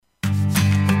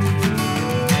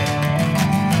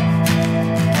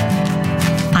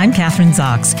I'm Kathryn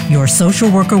Zox, your social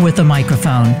worker with a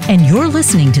microphone, and you're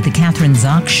listening to The Kathryn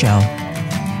Zox Show.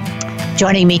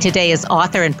 Joining me today is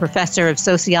author and professor of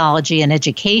sociology and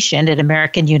education at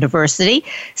American University,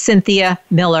 Cynthia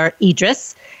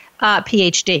Miller-Idriss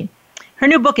PhD. Her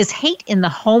new book is Hate in the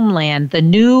Homeland, the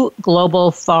New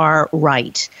Global Far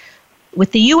Right.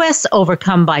 With the U.S.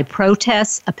 overcome by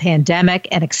protests, a pandemic,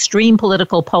 and extreme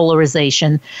political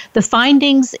polarization, the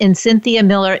findings in Cynthia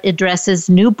Miller-Idriss's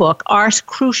new book are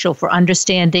crucial for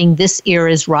understanding this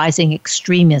era's rising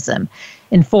extremism.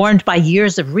 Informed by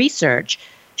years of research,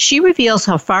 she reveals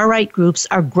how far-right groups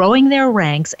are growing their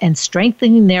ranks and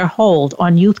strengthening their hold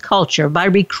on youth culture by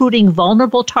recruiting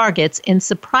vulnerable targets in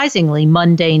surprisingly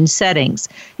mundane settings,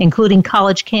 including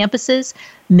college campuses,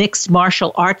 mixed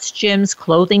martial arts gyms,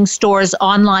 clothing stores,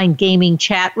 online gaming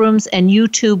chat rooms, and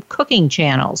YouTube cooking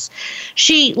channels.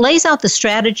 She lays out the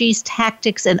strategies,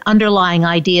 tactics, and underlying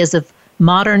ideas of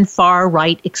modern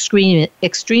far-right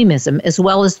extremism, as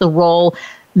well as the role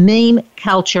meme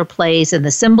culture plays in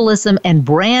the symbolism and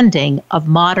branding of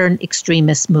modern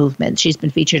extremist movements. She's been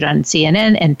featured on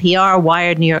CNN, NPR,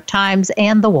 Wired, New York Times,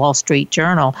 and the Wall Street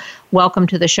Journal. Welcome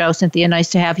to the show, Cynthia. Nice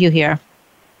to have you here.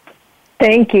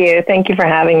 Thank you. Thank you for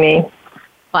having me.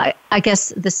 I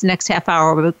guess this next half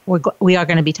hour, we are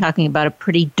going to be talking about a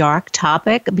pretty dark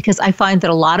topic, because I find that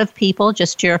a lot of people,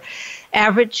 just your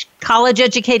average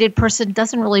college-educated person,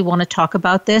 doesn't really want to talk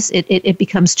about this. It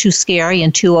becomes too scary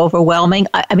and too overwhelming.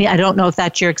 I mean, I don't know if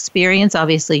that's your experience.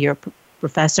 Obviously, you're a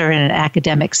professor in an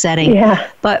academic setting.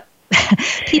 Yeah. But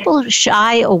people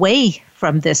shy away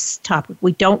from this topic.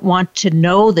 We don't want to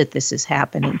know that this is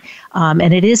happening.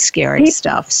 And it is scary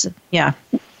stuff. So, yeah.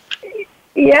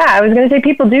 Yeah, I was going to say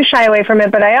people do shy away from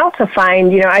it, but I also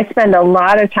find, I spend a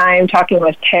lot of time talking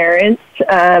with parents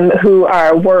who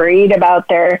are worried about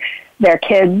their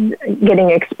kids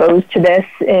getting exposed to this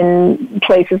in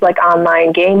places like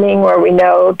online gaming, where we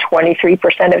know 23%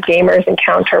 of gamers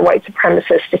encounter white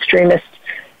supremacist extremist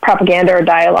propaganda or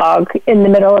dialogue in the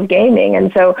middle of gaming.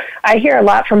 And so I hear a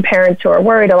lot from parents who are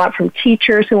worried, a lot from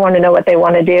teachers who want to know what they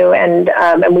want to do. And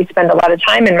we spend a lot of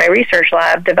time in my research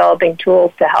lab developing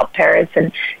tools to help parents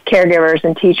and caregivers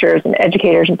and teachers and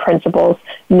educators and principals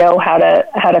know how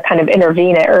to kind of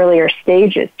intervene at earlier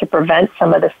stages to prevent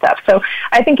some of this stuff. So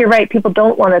I think you're right. People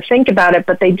don't want to think about it,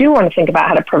 but they do want to think about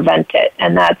how to prevent it.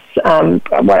 And that's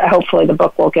what hopefully the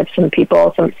book will give some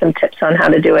people some tips on how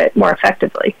to do it more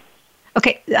effectively.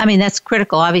 Okay, I mean, that's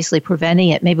critical, obviously,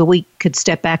 preventing it. Maybe we could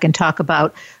step back and talk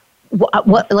about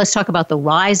let's talk about the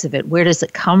rise of it. Where does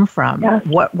it come from? Yeah.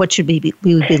 What should we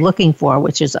be looking for,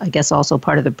 which is, I guess, also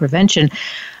part of the prevention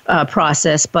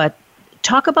process. But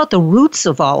talk about the roots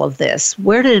of all of this.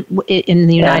 Where did, in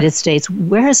the United States,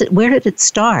 where did it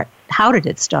start? How did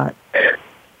it start?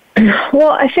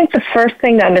 Well, I think the first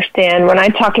thing to understand when I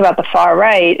talk about the far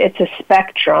right, it's a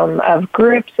spectrum of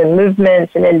groups and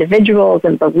movements and individuals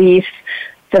and beliefs.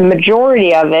 The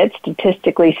majority of it,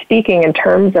 statistically speaking, in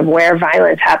terms of where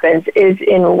violence happens, is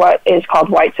in what is called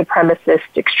white supremacist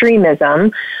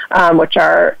extremism, which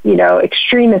are,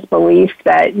 extremist beliefs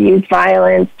that use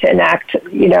violence to enact,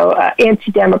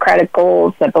 anti-democratic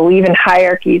goals, that believe in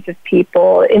hierarchies of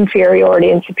people, inferiority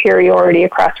and superiority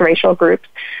across racial groups.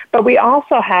 But we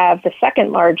also have the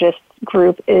second largest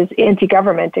group is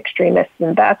anti-government extremists,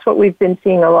 and that's what we've been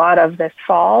seeing a lot of this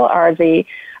fall are the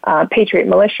patriot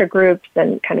militia groups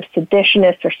and kind of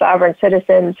seditionists or sovereign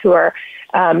citizens who are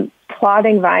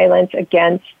plotting violence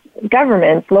against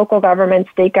governments, local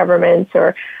governments, state governments,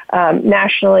 or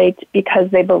nationally because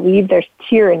they believe there's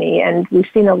tyranny. And we've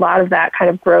seen a lot of that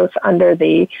kind of growth under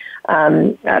the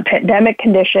pandemic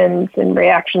conditions in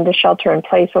reaction to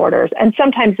shelter-in-place orders. And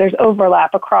sometimes there's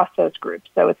overlap across those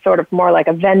groups. So it's sort of more like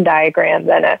a Venn diagram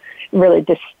than a really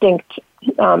distinct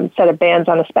set of bands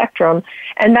on a spectrum.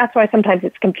 And that's why sometimes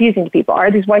it's confusing to people. Are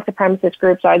these white supremacist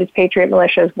groups? Are these patriot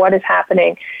militias? What is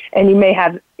happening? And you may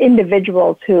have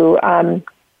individuals who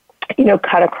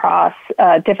cut across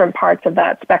different parts of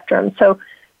that spectrum. So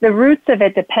the roots of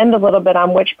it depend a little bit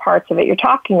on which parts of it you're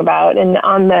talking about. And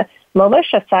on the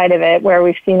militia side of it, where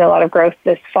we've seen a lot of growth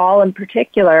this fall in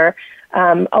particular,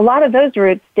 a lot of those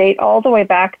roots date all the way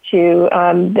back to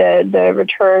the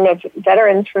return of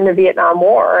veterans from the Vietnam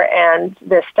War and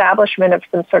the establishment of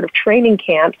some sort of training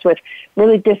camps with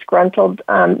really disgruntled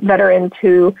veterans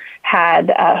who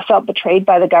had felt betrayed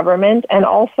by the government and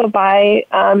also by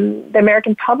the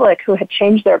American public who had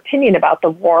changed their opinion about the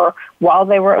war while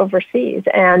they were overseas.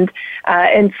 And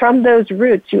from those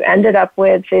roots, you ended up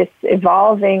with this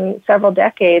evolving several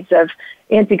decades of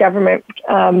anti-government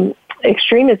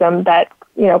extremism that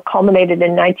culminated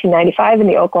in 1995 in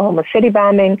the Oklahoma City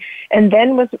bombing, and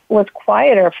then was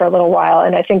quieter for a little while.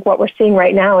 And I think what we're seeing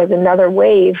right now is another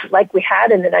wave, like we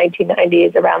had in the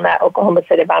 1990s around that Oklahoma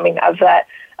City bombing, of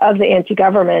the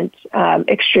anti-government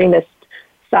extremist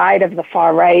side of the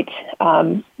far right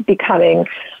becoming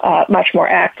much more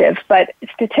active. But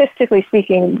statistically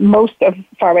speaking, most of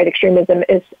far right extremism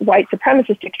is white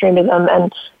supremacist extremism,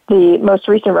 and the most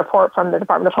recent report from the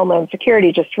Department of Homeland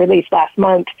Security, just released last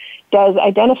month, does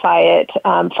identify it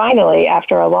finally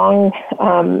after a long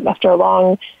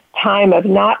time of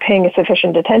not paying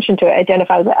sufficient attention to it,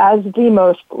 identifies it as the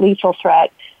most lethal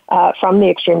threat from the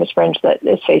extremist fringe that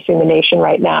is facing the nation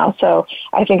right now. So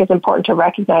I think it's important to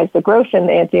recognize the growth in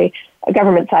the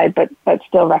anti-government side, but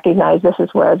still recognize this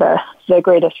is where the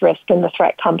greatest risk and the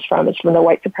threat comes from, is from the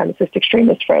white supremacist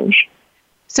extremist fringe.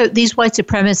 So these white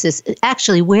supremacists,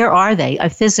 actually, where are they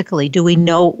physically? Do we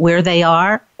know where they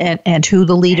are and who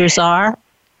the leaders are?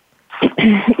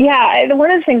 Yeah,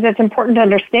 one of the things that's important to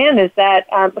understand is that,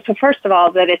 so first of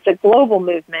all, that it's a global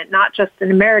movement, not just an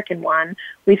American one.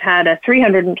 We've had a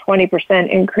 320%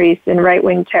 increase in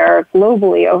right-wing terror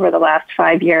globally over the last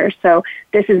 5 years. So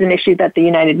this is an issue that the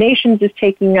United Nations is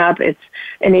taking up. It's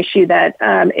an issue that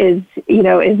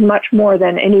is much more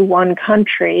than any one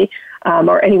country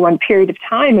or any one period of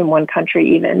time in one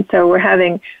country even. So we're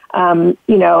having,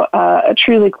 a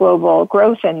truly global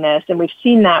growth in this. And we've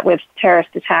seen that with terrorist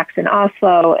attacks in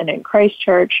Oslo and in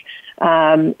Christchurch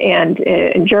and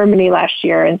in Germany last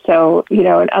year. And so,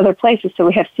 in other places. So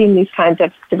we have seen these kinds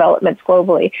of developments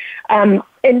globally. And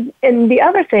the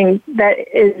other thing that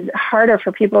is harder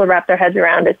for people to wrap their heads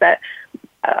around is that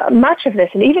much of this,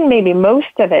 and even maybe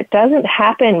most of it, doesn't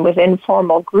happen with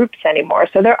informal groups anymore.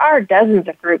 So there are dozens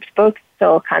of groups, both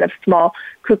still kind of small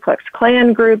Ku Klux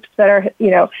Klan groups that are,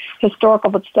 historical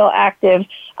but still active,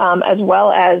 as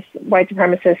well as white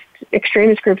supremacist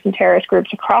extremist groups and terrorist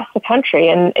groups across the country,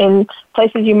 and in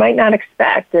places you might not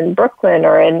expect, in Brooklyn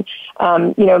or in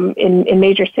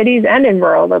major cities and in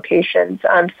rural locations.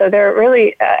 So they're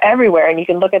really everywhere, and you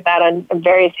can look at that on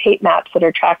various hate maps that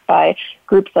are tracked by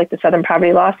groups like the Southern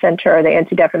Poverty Law Center or the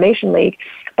Anti-Defamation League.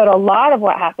 But a lot of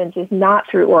what happens is not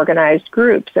through organized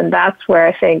groups, and that's where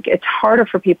I think it's harder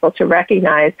for people to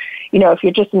recognize, if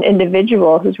you're just an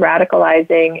individual who's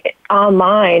radicalizing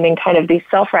online and kind of these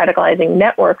self-radicalizing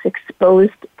networks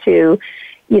exposed to,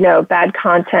 bad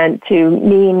content, to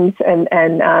memes and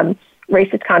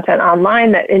racist content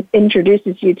online that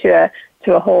introduces you to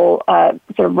a whole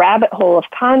sort of rabbit hole of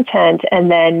content, and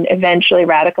then eventually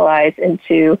radicalize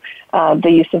into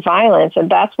the use of violence. And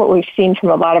that's what we've seen from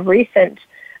a lot of recent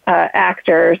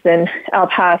actors in El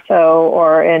Paso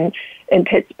or in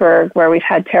Pittsburgh, where we've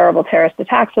had terrible terrorist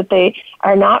attacks, that they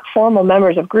are not formal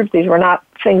members of groups. These were not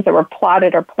things that were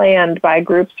plotted or planned by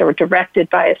groups or directed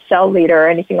by a cell leader or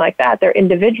anything like that. They're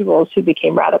individuals who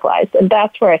became radicalized. And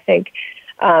that's where I think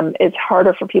it's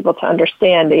harder for people to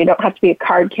understand that you don't have to be a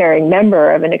card-carrying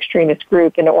member of an extremist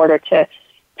group in order to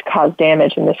cause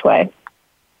damage in this way.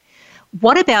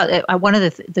 What about one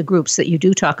of the groups that you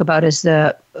do talk about is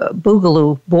the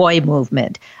Boogaloo Boy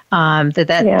movement,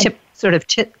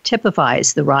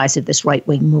 typifies the rise of this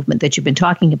right-wing movement that you've been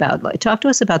talking about. Talk to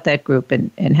us about that group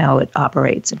and how it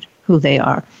operates and who they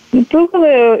are.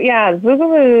 Boogaloo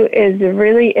is a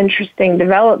really interesting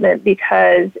development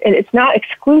because it's not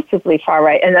exclusively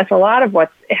far-right, and that's a lot of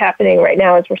what's happening right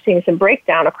now is we're seeing some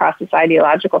breakdown across this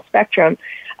ideological spectrum,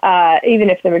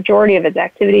 even if the majority of its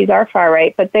activities are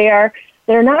far-right, but they're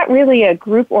not really a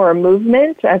group or a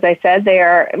movement. As I said, they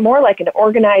are more like an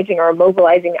organizing or a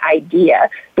mobilizing idea.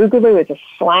 Boogaloo is a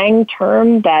slang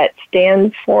term that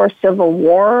stands for civil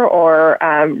war or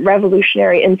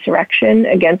revolutionary insurrection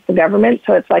against the government.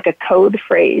 So it's like a code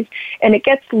phrase, and it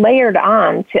gets layered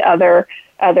on to other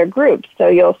groups. So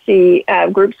you'll see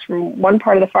groups from one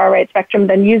part of the far right spectrum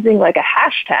then using like a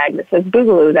hashtag that says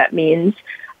Boogaloo. That means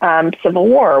civil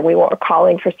war. We were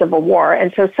calling for civil war.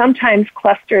 And so sometimes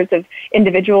clusters of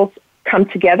individuals come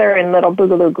together in little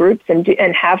Boogaloo groups and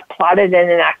have plotted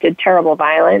and enacted terrible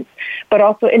violence, but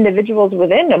also individuals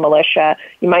within a militia.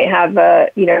 You might have,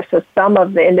 so some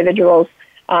of the individuals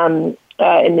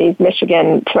in these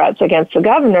Michigan threats against the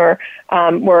governor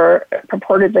were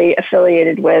purportedly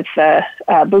affiliated with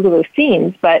Boogaloo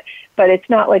themes, but it's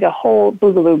not like a whole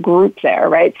Boogaloo group there,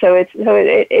 right? So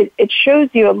it shows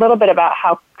you a little bit about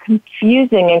how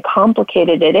confusing and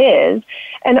complicated it is.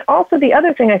 And also the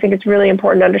other thing I think it's really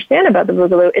important to understand about the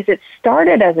Boogaloo is it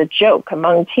started as a joke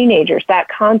among teenagers, that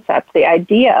concept, the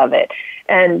idea of it.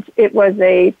 And it was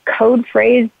a code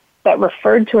phrase that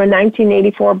referred to a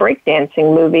 1984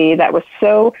 breakdancing movie that was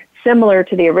so similar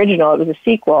to the original, it was a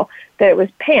sequel, that it was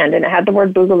panned, and it had the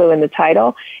word boogaloo in the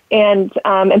title. And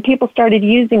people started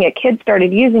using it, kids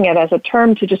started using it as a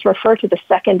term to just refer to the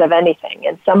second of anything.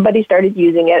 And somebody started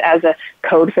using it as a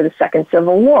code for the Second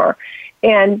Civil War.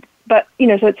 But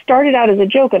so it started out as a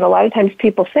joke, and a lot of times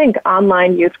people think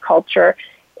online youth culture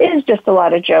is just a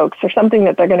lot of jokes or something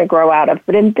that they're going to grow out of.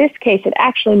 But in this case, it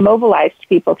actually mobilized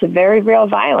people to very real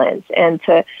violence and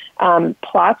to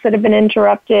plots that have been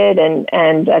interrupted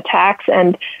and attacks.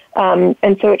 And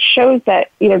so it shows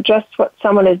that, just what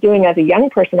someone is doing as a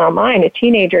young person online, a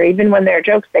teenager, even when they're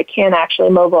jokes, they can actually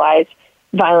mobilize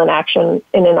violent action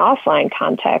in an offline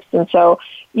context. And so,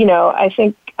 I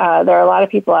think there are a lot of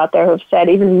people out there who have said,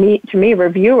 even to me,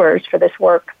 reviewers for this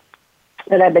work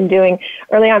that I've been doing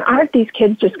early on, aren't these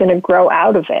kids just going to grow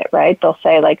out of it, right? They'll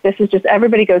say, like, this is just,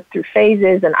 everybody goes through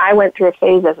phases, and I went through a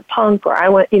phase as a punk, or I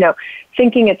went,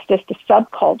 thinking it's just a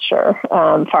subculture,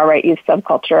 far-right youth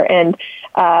subculture. And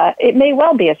it may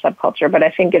well be a subculture, but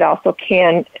I think it also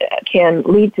can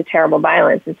lead to terrible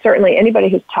violence. And certainly anybody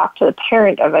who's talked to the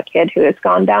parent of a kid who has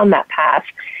gone down that path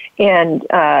and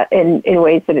in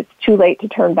ways that it's too late to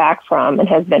turn back from and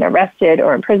has been arrested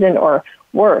or imprisoned or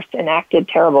worse, enacted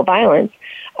terrible violence,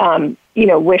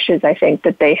 wishes, I think,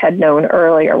 that they had known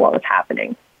earlier what was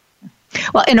happening.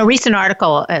 Well, in a recent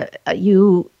article,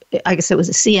 I guess it was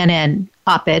a CNN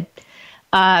op-ed,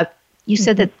 you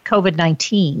said that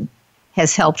COVID-19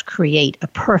 has helped create a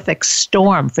perfect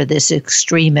storm for this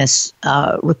extremist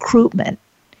recruitment.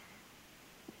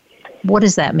 What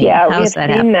does that mean? Yeah, we've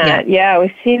seen that. Yeah,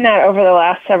 we've seen that over the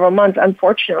last several months,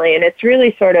 unfortunately, and it's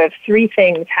really sort of three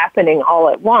things happening all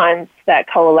at once that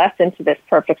coalesce into this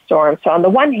perfect storm. So on the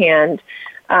one hand,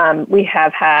 we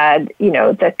have had,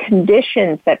 the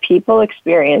conditions that people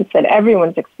experience, that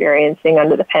everyone's experiencing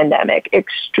under the pandemic: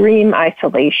 extreme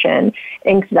isolation,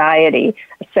 anxiety,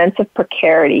 a sense of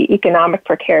precarity, economic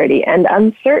precarity, and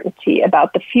uncertainty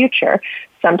about the future.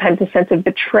 Sometimes a sense of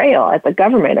betrayal at the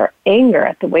government or anger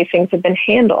at the way things have been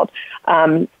handled,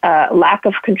 lack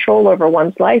of control over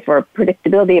one's life or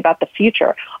predictability about the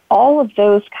future. All of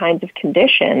those kinds of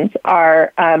conditions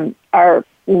are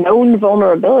known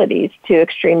vulnerabilities to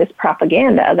extremist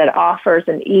propaganda that offers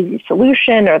an easy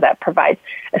solution or that provides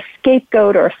a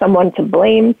scapegoat or someone to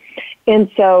blame.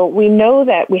 And so we know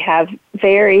that we have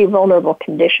very vulnerable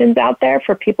conditions out there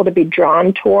for people to be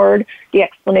drawn toward the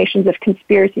explanations of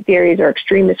conspiracy theories or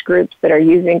extremist groups that are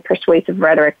using persuasive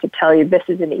rhetoric to tell you this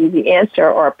is an easy answer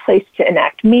or a place to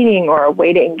enact meaning or a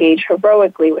way to engage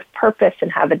heroically with purpose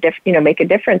and have make a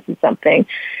difference in something.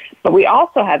 But we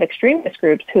also have extremist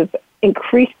groups who've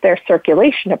increased their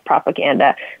circulation of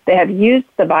propaganda. They have used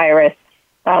the virus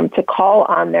to call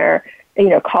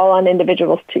on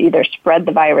individuals to either spread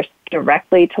the virus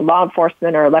directly to law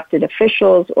enforcement or elected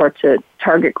officials or to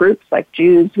target groups like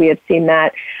Jews. We have seen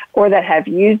that, or that have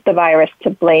used the virus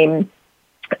to blame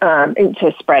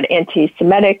to spread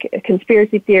anti-Semitic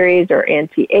conspiracy theories or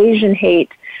anti-Asian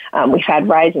hate. We've had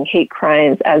rising hate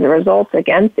crimes as a result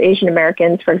against Asian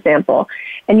Americans, for example.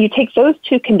 And you take those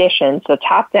two conditions, the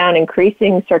top-down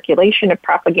increasing circulation of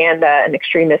propaganda and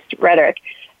extremist rhetoric,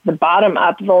 the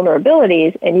bottom-up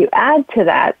vulnerabilities, and you add to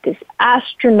that this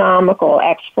astronomical,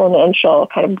 exponential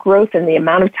kind of growth in the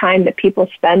amount of time that people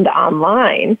spend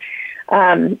online.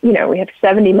 We have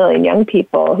 70 million young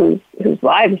people whose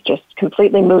lives just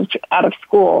completely moved out of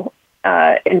school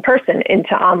in person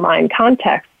into online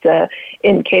context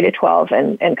in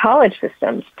K-12 and college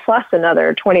systems, plus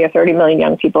another 20 or 30 million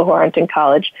young people who aren't in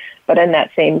college, but in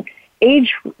that same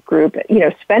age group,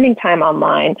 spending time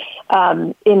online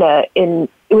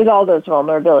with all those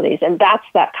vulnerabilities. And that's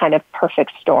that kind of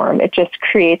perfect storm. It just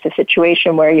creates a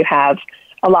situation where you have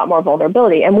a lot more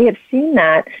vulnerability. And we have seen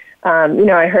that.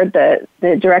 I heard the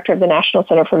director of the National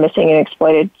Center for Missing and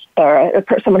Exploited, or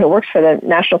someone who works for the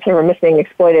National Center for Missing and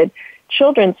Exploited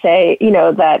Children say,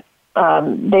 that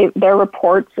their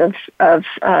reports of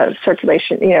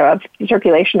circulation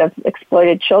of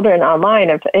exploited children online,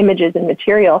 of images and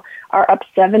material, are up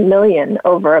 7 million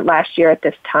over last year at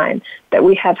this time. That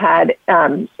we have had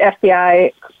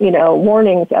FBI,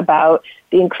 warnings about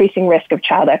the increasing risk of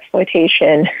child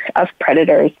exploitation, of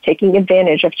predators taking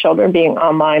advantage of children being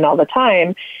online all the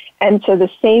time. And so the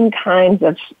same kinds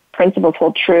of principles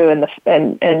hold true, and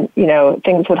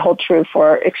things would hold true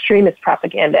for extremist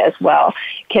propaganda as well.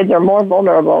 Kids are more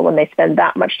vulnerable when they spend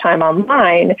that much time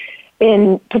online,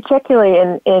 particularly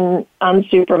in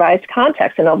unsupervised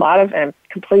contexts. And I'm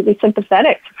completely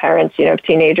sympathetic to parents,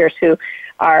 teenagers who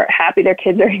are happy their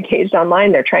kids are engaged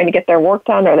online. They're trying to get their work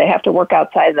done, or they have to work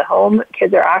outside the home.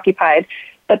 Kids are occupied.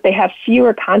 but they have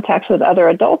fewer contacts with other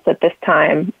adults at this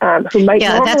time who might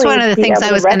normally that's one of the things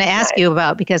I was going to recognize. ask you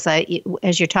about, because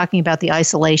as you're talking about the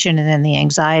isolation and then the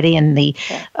anxiety and the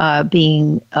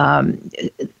being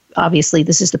obviously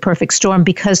this is the perfect storm,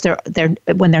 because they're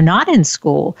when they're not in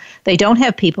school, they don't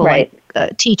have people like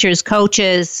teachers,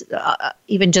 coaches,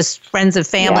 even just friends of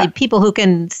family, people who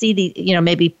can see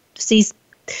maybe see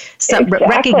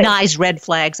recognize red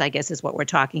flags, I guess is what we're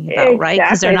talking about, right?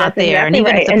 Because they're not there. And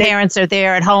even if the parents are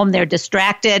there at home, they're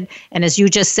distracted. And as you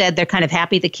just said, they're kind of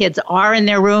happy the kids are in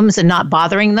their rooms and not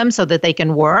bothering them so that they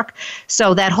can work.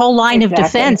 So that whole line of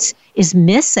defense is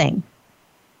missing.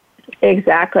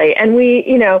 Exactly. And we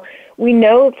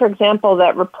know, for example,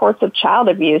 that reports of child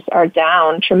abuse are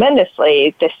down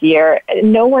tremendously this year.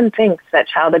 No one thinks that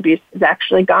child abuse has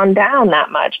actually gone down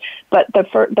that much. But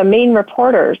the main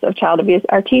reporters of child abuse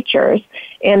are teachers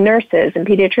and nurses and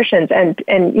pediatricians. And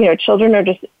children are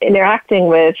just interacting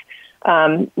with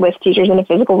teachers in a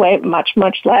physical way much,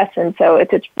 much less. And so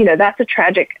that's a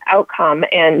tragic outcome.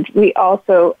 And we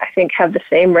also, I think, have the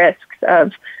same risks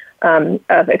of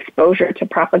exposure to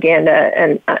propaganda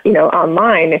and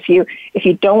online. If you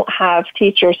don't have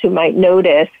teachers who might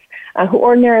notice, who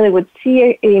ordinarily would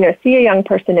see a young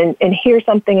person and hear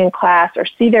something in class or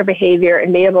see their behavior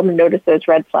and be able to notice those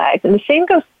red flags. And the same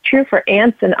goes true for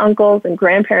aunts and uncles and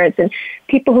grandparents and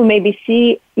people who maybe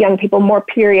see young people more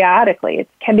periodically. It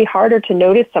can be harder to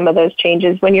notice some of those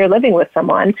changes when you're living with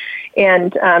someone.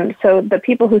 And so the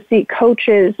people who see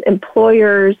coaches,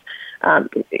 employers,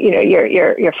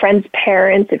 your friends'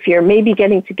 parents, if you're maybe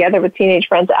getting together with teenage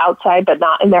friends outside but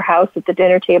not in their house at the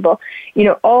dinner table,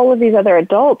 all of these other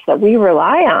adults that we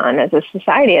rely on as a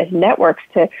society, as networks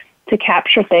to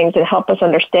capture things and help us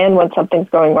understand when something's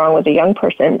going wrong with a young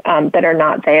person that are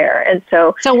not there. And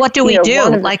so what do we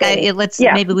do?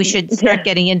 Maybe we should start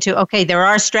getting into, okay, there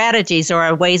are strategies or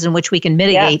are ways in which we can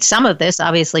mitigate some of this,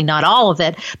 obviously not all of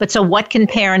it. But so what can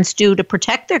parents do to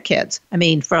protect their kids? I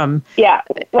mean, from...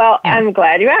 I'm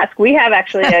glad you asked. We have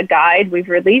actually a guide we've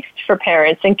released for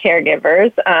parents and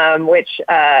caregivers, which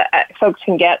folks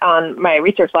can get on my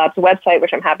research lab's website,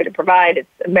 which I'm happy to provide. It's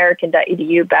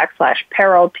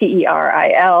american.edu/peril, PERIL.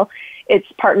 It's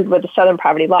partnered with the Southern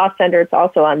Poverty Law Center. It's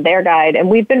also on their guide. And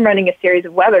we've been running a series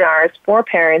of webinars for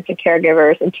parents and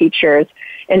caregivers and teachers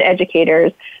and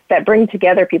educators that bring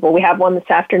together people. We have one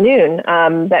this afternoon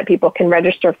that people can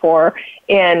register for.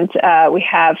 And we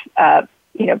have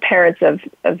parents of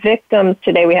victims.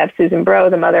 Today we have Susan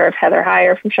Bro, the mother of Heather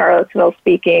Heyer from Charlottesville,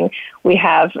 speaking. We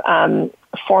have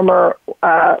former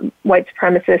white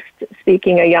supremacist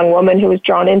speaking, a young woman who was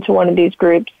drawn into one of these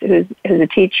groups, who's a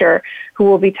teacher, who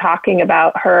will be talking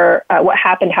about her, what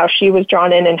happened, how she was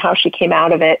drawn in, and how she came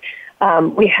out of it.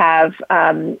 We have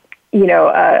a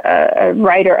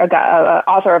writer,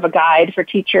 author of a guide for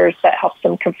teachers that helps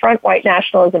them confront white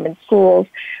nationalism in schools.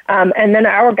 And then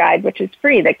our guide, which is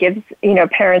free, that gives,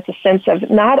 parents a sense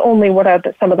of not only what are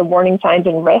some of the warning signs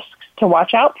and risks to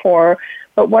watch out for,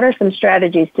 but what are some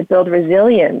strategies to build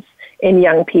resilience in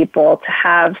young people, to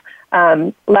have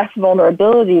less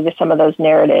vulnerability to some of those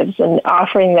narratives, and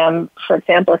offering them, for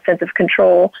example, a sense of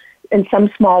control in some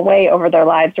small way over their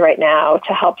lives right now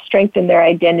to help strengthen their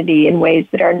identity in ways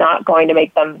that are not going to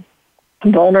make them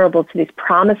vulnerable to these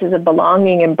promises of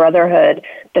belonging and brotherhood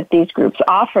that these groups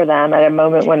offer them at a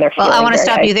moment when they're feeling I want to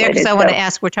stop isolated. You there because I want to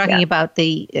ask, we're talking about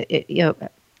the,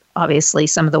 obviously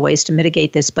some of the ways to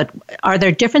mitigate this, but are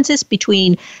there differences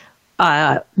between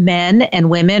men and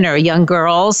women, or young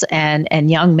girls and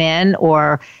young men,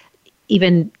 or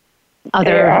even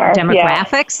other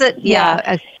demographics?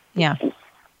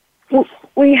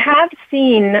 We have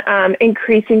seen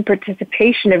increasing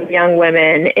participation of young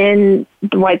women in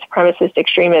the white supremacist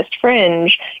extremist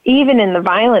fringe, even in the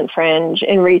violent fringe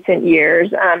in recent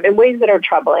years, in ways that are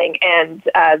troubling. And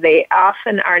they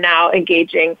often are now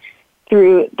engaging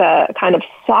through the kind of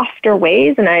softer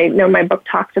ways. And I know my book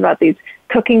talks about these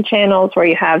cooking channels where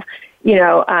you have,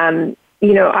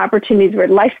 opportunities where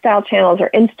lifestyle channels or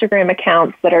Instagram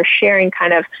accounts that are sharing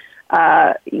kind of,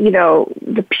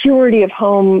 the purity of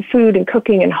home food and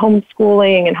cooking and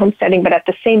homeschooling and homesteading, but at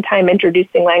the same time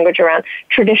introducing language around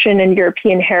tradition and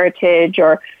European heritage,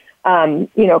 or,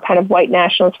 kind of white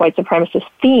nationalist, white supremacist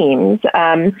themes.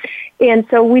 And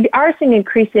so we are seeing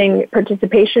increasing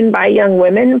participation by young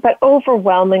women, but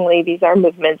overwhelmingly these are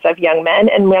movements of young men,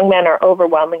 and young men are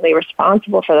overwhelmingly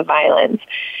responsible for the violence.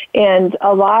 And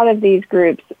a lot of these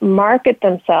groups market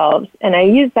themselves, and I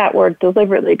use that word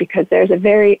deliberately because there's a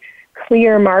very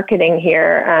clear marketing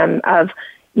here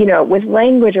with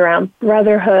language around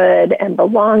brotherhood and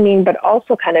belonging, but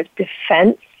also kind of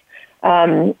defense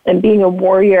and being a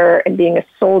warrior and being a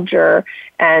soldier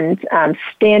and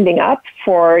standing up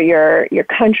for your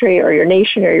country or your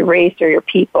nation or your race or your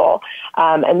people.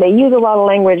 And they use a lot of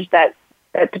language that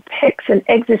depicts an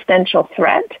existential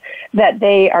threat that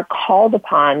they are called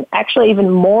upon, actually even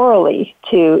morally,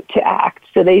 to act.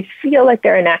 So they feel like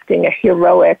they're enacting a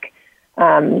heroic,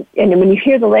 and when you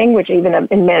hear the language, even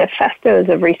in manifestos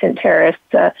of recent terrorists,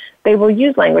 they will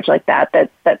use language like that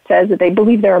says that they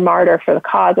believe they're a martyr for the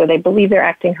cause, or they believe they're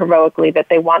acting heroically, that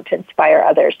they want to inspire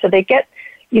others. So they get,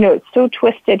 it's so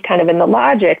twisted kind of in the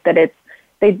logic that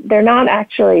they're not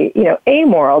actually,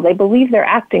 amoral. They believe they're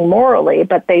acting morally,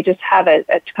 but they just have a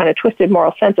kind of twisted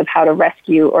moral sense of how to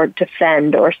rescue or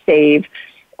defend or save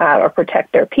or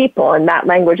protect their people. And that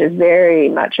language is very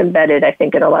much embedded, I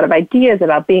think, in a lot of ideas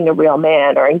about being a real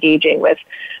man or engaging with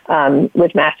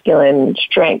masculine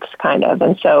strengths, kind of.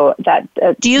 And so that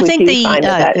do you think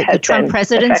the Trump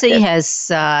presidency effective. has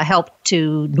helped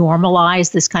to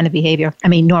normalize this kind of behavior? I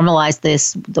mean, normalize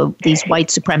these white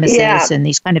supremacists and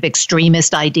these kind of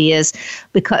extremist ideas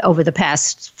over the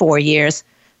past 4 years?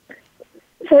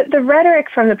 So the rhetoric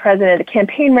from the president, the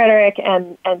campaign rhetoric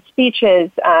and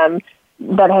speeches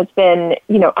that has been,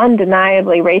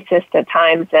 undeniably racist at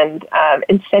times and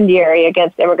incendiary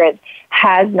against immigrants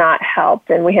has not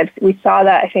helped. And we saw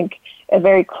that, I think, a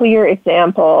very clear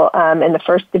example in the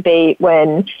first debate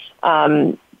when,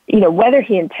 whether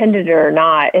he intended it or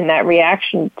not, in that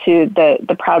reaction to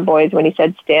the Proud Boys when he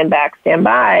said, "Stand back, stand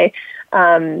by."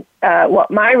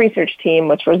 What my research team,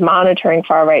 which was monitoring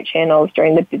far-right channels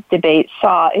during the debate,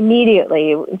 saw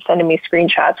immediately, sending me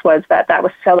screenshots, was that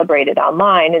was celebrated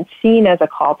online and seen as a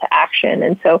call to action.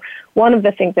 And so one of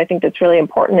the things I think that's really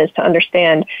important is to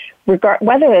understand,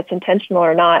 whether it's intentional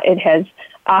or not, it has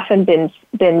often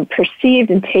been perceived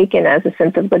and taken as a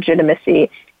sense of legitimacy,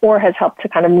 or has helped to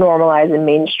kind of normalize and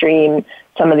mainstream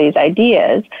some of these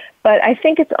ideas. But I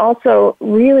think it's also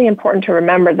really important to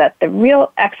remember that the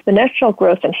real exponential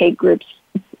growth in hate groups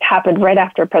happened right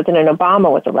after President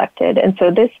Obama was elected. And so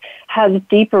this has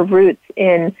deeper roots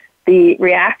in the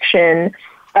reaction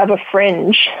of a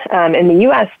fringe in the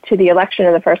U.S. to the election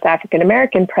of the first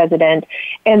African-American president,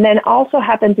 and then also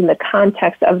happens in the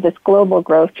context of this global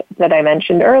growth that I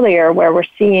mentioned earlier, where we're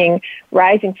seeing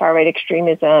rising far-right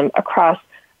extremism across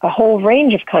a whole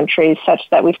range of countries, such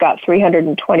that we've got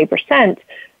 320%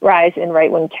 rise in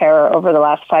right-wing terror over the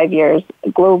last 5 years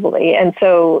globally. And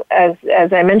so, as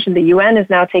I mentioned, the UN is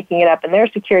now taking it up in their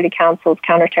Security Council's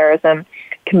counterterrorism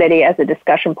committee as a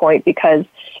discussion point, because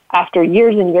after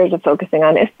years and years of focusing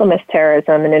on Islamist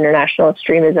terrorism and international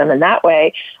extremism in that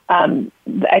way,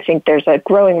 I think there's a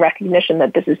growing recognition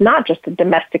that this is not just a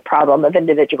domestic problem of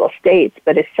individual states,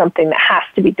 but is something that has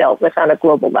to be dealt with on a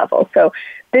global level. So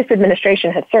this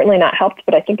administration has certainly not helped,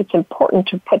 but I think it's important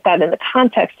to put that in the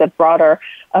context of broader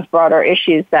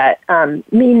issues that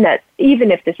mean that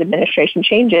even if this administration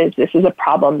changes, this is a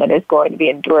problem that is going to be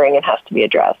enduring and has to be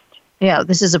addressed. Yeah,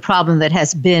 this is a problem that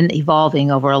has been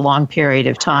evolving over a long period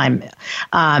of time.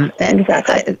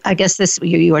 Exactly. I guess this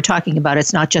you were talking about,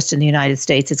 it's not just in the United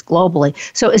States, it's globally.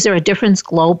 So is there a difference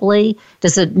globally?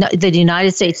 Does the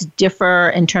United States differ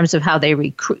in terms of how they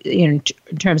recruit, in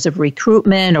terms of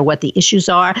recruitment or what the issues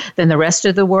are, than the rest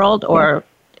of the world? Or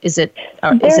is it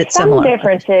similar? There's some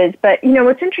differences, but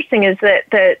what's interesting is that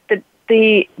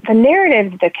the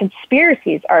narrative, the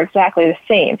conspiracies are exactly the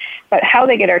same, but how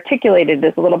they get articulated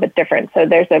is a little bit different. So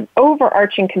there's an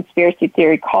overarching conspiracy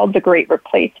theory called the Great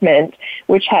Replacement,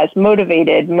 which has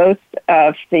motivated most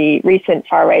of the recent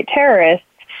far-right terrorists,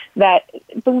 that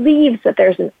believes that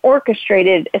there's an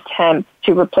orchestrated attempt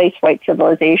to replace white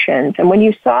civilizations. And when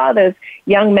you saw those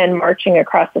young men marching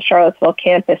across the Charlottesville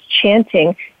campus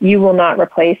chanting, "You will not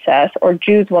replace us," or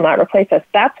 "Jews will not replace us,"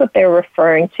 that's what they're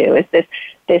referring to, is this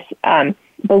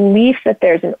belief that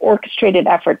there's an orchestrated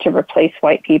effort to replace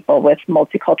white people with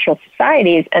multicultural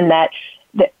societies, and that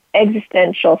the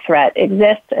existential threat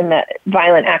exists and that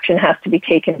violent action has to be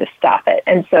taken to stop it.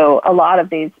 And so a lot of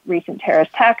these recent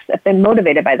terrorist attacks have been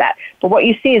motivated by that. But what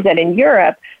you see is that in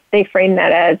Europe, they frame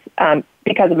that as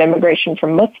because of immigration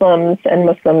from Muslims and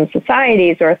Muslim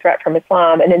societies, or a threat from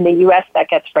Islam. And in the U.S., that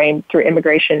gets framed through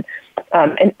immigration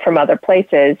from other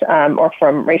places or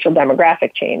from racial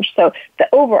demographic change. So the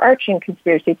overarching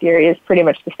conspiracy theory is pretty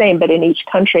much the same, but in each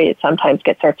country, it sometimes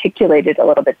gets articulated a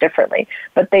little bit differently.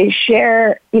 But they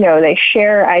share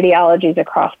ideologies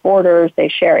across borders. They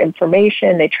share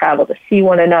information. They travel to see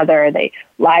one another. They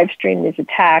live stream these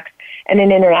attacks. And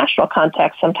in international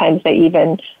context, sometimes they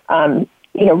even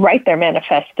write their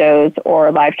manifestos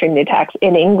or live stream the attacks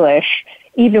in English,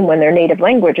 even when their native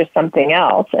language is something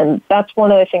else. And that's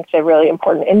one of the things that are really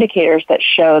important indicators that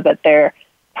show that they're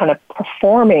kind of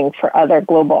performing for other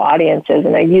global audiences.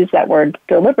 And I use that word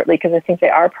deliberately because I think they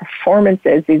are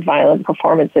performances, these violent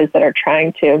performances that are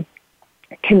trying to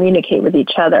communicate with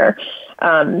each other.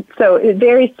 So it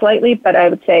varies slightly, but I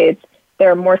would say there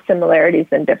are more similarities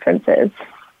than differences.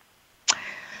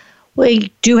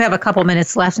 We do have a couple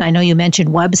minutes left, and I know you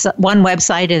mentioned one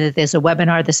website and that there's a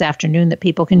webinar this afternoon that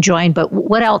people can join, but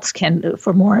what else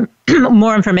for more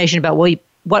information about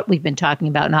what we've been talking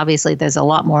about? And obviously there's a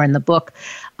lot more in the book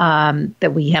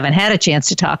that we haven't had a chance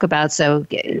to talk about, so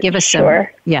give us some.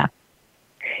 Yeah.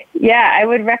 Yeah, I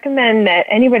would recommend that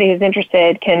anybody who's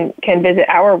interested can visit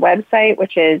our website,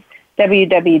 which is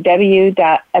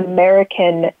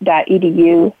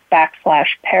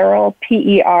www.american.edu/peril,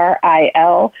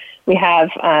 PERIL. We have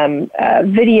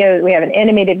videos. We have an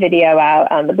animated video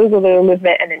out on the Boogaloo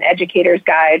movement and an educator's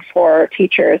guide for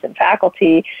teachers and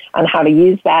faculty on how to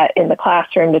use that in the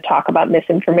classroom to talk about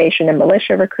misinformation and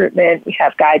militia recruitment. We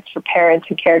have guides for parents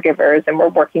and caregivers, and we're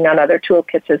working on other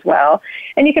toolkits as well.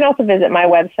 And you can also visit my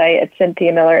website at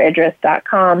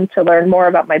cynthiamilleridriss.com to learn more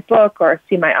about my book or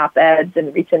see my op-eds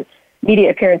and recent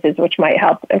media appearances, which might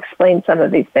help explain some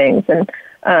of these things. And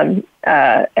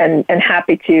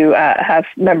happy to have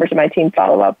members of my team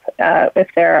follow up if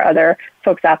there are other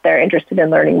folks out there interested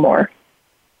in learning more.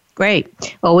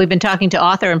 Great. Well, we've been talking to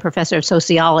author and professor of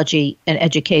sociology and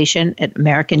education at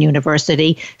American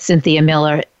University, Cynthia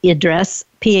Miller-Idriss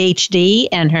PhD,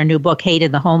 and her new book, Hate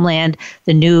in the Homeland,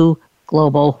 The New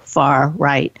Global Far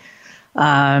Right.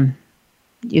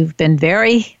 You've been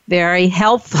very, very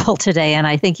helpful today, and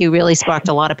I think you really sparked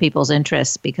a lot of people's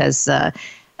interest because as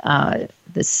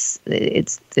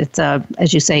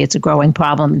you say, it's a growing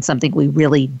problem and something we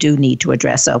really do need to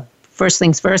address. So first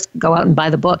things first, go out and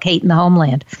buy the book, Hate in the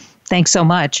Homeland. Thanks so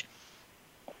much.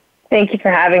 Thank you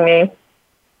for having me.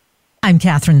 I'm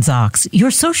Kathryn Zox, your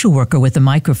social worker with a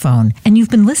microphone, and you've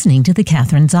been listening to The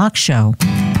Kathryn Zox Show.